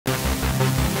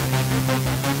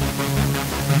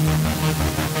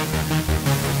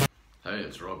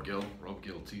it's Rob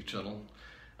GillT channel,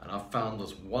 and I found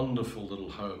this wonderful little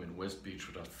home in West Beach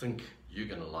which I think you're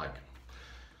going to like.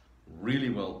 Really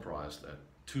well priced at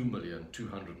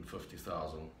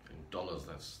 $2,250,000 in dollars.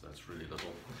 That's really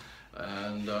little,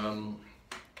 and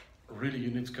really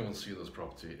you need to come and see this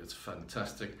property. It's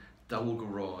fantastic. Double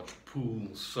garage, pool,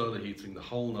 solar heating, the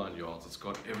whole 9 yards. It's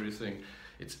got everything.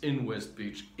 It's in West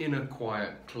Beach, in a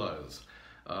quiet close.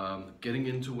 Getting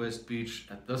into West Beach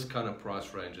at this kind of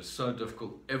price range is so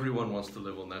difficult. Everyone wants to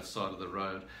live on that side of the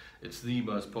road. It's the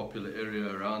most popular area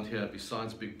around here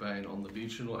besides Big Bay and on the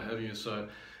beach and what have you. So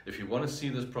if you want to see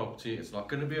this property, it's not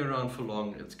going to be around for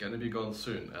long. It's going to be gone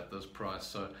soon at this price.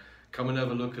 So come and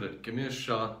have a look at it. Give me a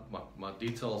shout. My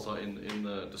details are in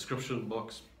the description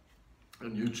box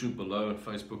and YouTube below and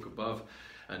Facebook above.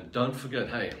 And don't forget,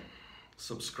 hey,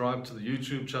 subscribe to the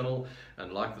YouTube channel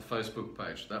and like the Facebook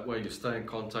page. That way you stay in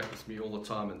contact with me all the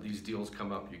time, and these deals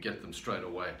come up, you get them straight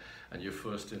away and you're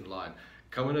first in line.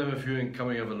 Come and have a viewing, come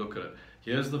and have a look at it.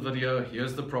 Here's the video,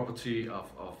 here's the property.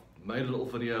 I've made a little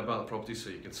video about the property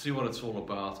so you can see what it's all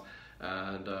about,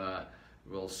 and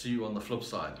we'll see you on the flip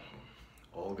side.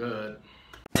 All good.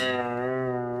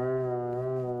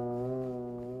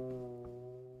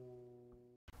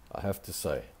 I have to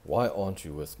say, why aren't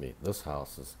you with me? This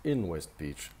house is in West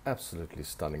Beach, absolutely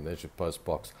stunning. There's your post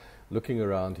box. Looking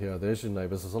around here, there's your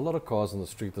neighbors. There's a lot of cars on the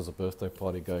street. There's a birthday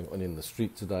party going on in the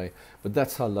street today, but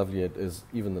that's how lovely it is.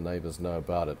 Even the neighbors know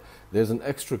about it. There's an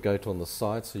extra gate on the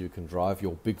side so you can drive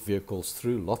your big vehicles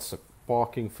through. Lots of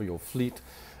parking for your fleet.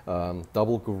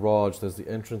 Double garage. There's the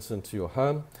entrance into your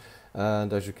home,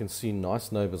 and as you can see,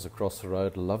 nice neighbors across the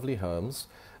road, lovely homes.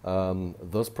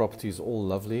 This property is all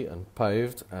lovely and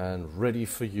paved and ready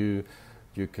for you.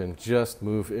 You can just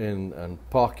move in and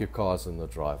park your cars in the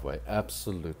driveway.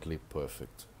 Absolutely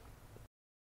perfect.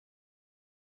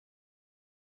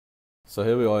 So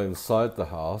here we are inside the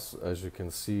house. As you can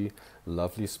see,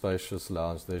 lovely spacious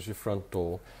lounge. There's your front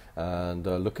door, and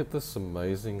look at this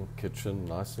amazing kitchen,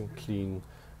 nice and clean,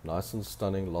 nice and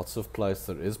stunning. Lots of place.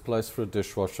 There is place for a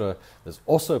dishwasher. There's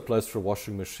also a place for a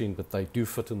washing machine, but they do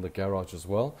fit in the garage as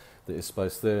well. There is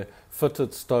space there.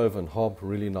 Fitted stove and hob,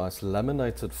 really nice.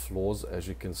 Laminated floors, as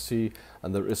you can see,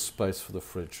 and there is space for the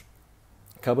fridge.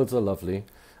 Cupboards are lovely.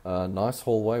 Nice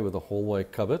hallway with a hallway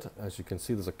cupboard. As you can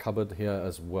see, there's a cupboard here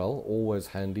as well, always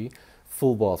handy.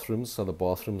 Full bathrooms, so the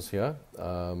bathrooms here.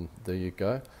 There you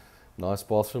go. Nice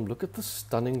bathroom. Look at the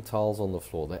stunning tiles on the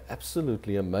floor. They're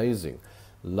absolutely amazing.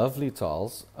 Lovely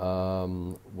tiles.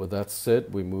 With that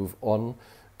said, we move on,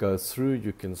 go through.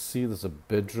 You can see there's a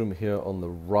bedroom here on the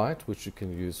right, which you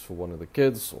can use for one of the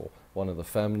kids or one of the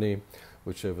family,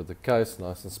 whichever the case.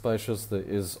 Nice and spacious. There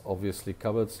is obviously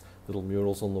cupboards, little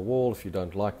murals on the wall. If you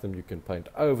don't like them, you can paint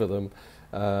over them,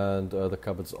 and the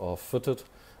cupboards are fitted.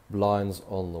 Blinds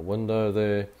on the window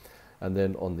there. And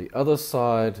then on the other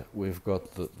side, we've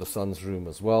got the son's room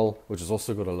as well, which has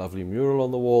also got a lovely mural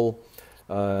on the wall.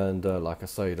 And like I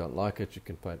say, you don't like it, you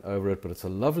can paint over it, but it's a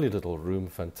lovely little room.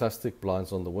 Fantastic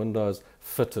blinds on the windows,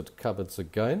 fitted cupboards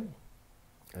again.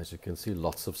 As you can see,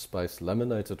 lots of space,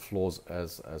 laminated floors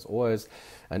as always,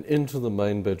 and into the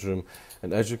main bedroom.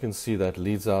 And as you can see, that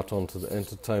leads out onto the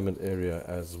entertainment area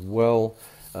as well.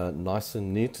 Nice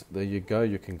and neat. There you go.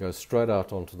 You can go straight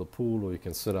out onto the pool, or you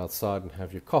can sit outside and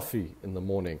have your coffee in the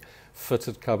morning.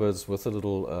 Fitted cupboards with a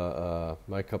little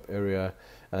makeup area,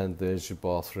 and there's your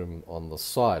bathroom on the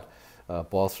side.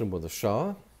 Bathroom with a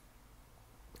shower.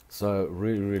 So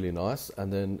really, really nice.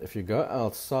 And then if you go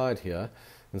outside here,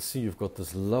 you can see you've got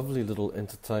this lovely little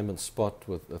entertainment spot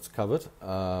that's covered,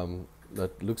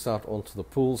 that looks out onto the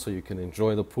pool, so you can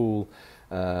enjoy the pool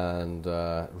and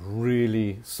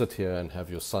really sit here and have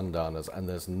your sundowners. And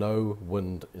there's no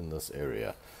wind in this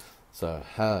area, so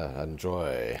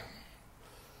enjoy.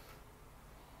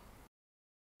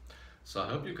 So I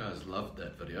hope you guys loved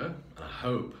that video, and I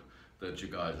hope that you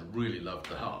guys really loved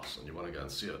the house and you want to go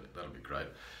and see it. That'll be great.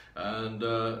 And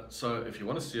so if you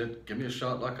want to see it, give me a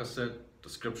shout. Like I said,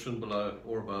 description below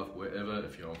or above, wherever.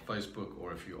 If you're on Facebook,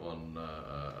 or if you're on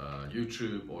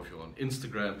YouTube, or if you're on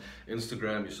Instagram,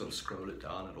 you sort of scroll it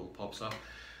down, it all pops up.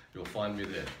 You'll find me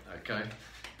there. Okay,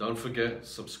 don't forget,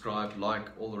 subscribe, like,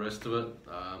 all the rest of it.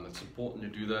 It's important you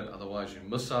do that, otherwise you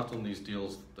miss out on these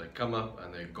deals. They come up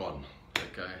and they're gone.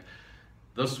 Okay,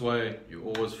 this way you're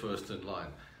always first in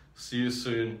line. See you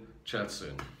soon, chat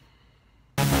soon.